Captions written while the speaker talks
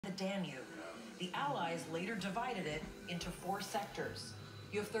the Danube. The Allies later divided it into 4 sectors.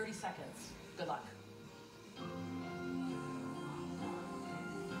 You have 30 seconds. Good luck.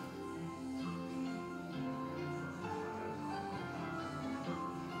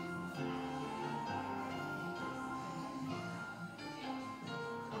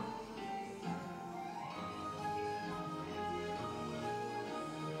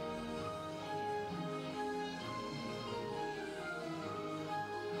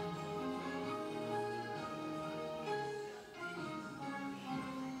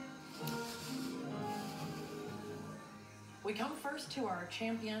 We come first to our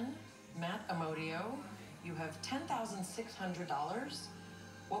champion, Matt Amodio. You have $10,600.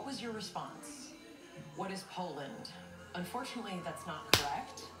 What was your response? What is Poland? Unfortunately, that's not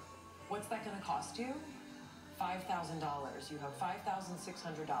correct. What's that going to cost you? $5,000. You have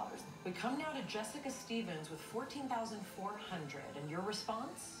 $5,600. We come now to Jessica Stevens with $14,400. And your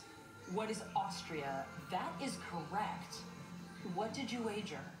response? What is Austria? That is correct. What did you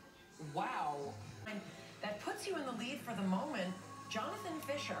wager? Wow. That puts you in the lead for the moment. Jonathan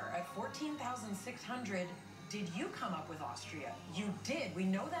Fisher at $14,600. Did you come up with Austria? You did. We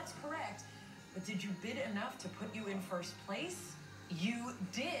know that's correct. But did you bid enough to put you in first place? You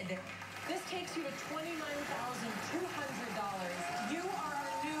did. This takes you to $29,200. You are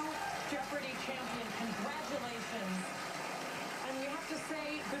our new Jeopardy champion. Congratulations. And we have to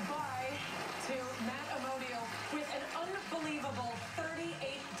say goodbye to Matt Amodio with an unbelievable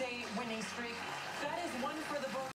 38-day winning streak.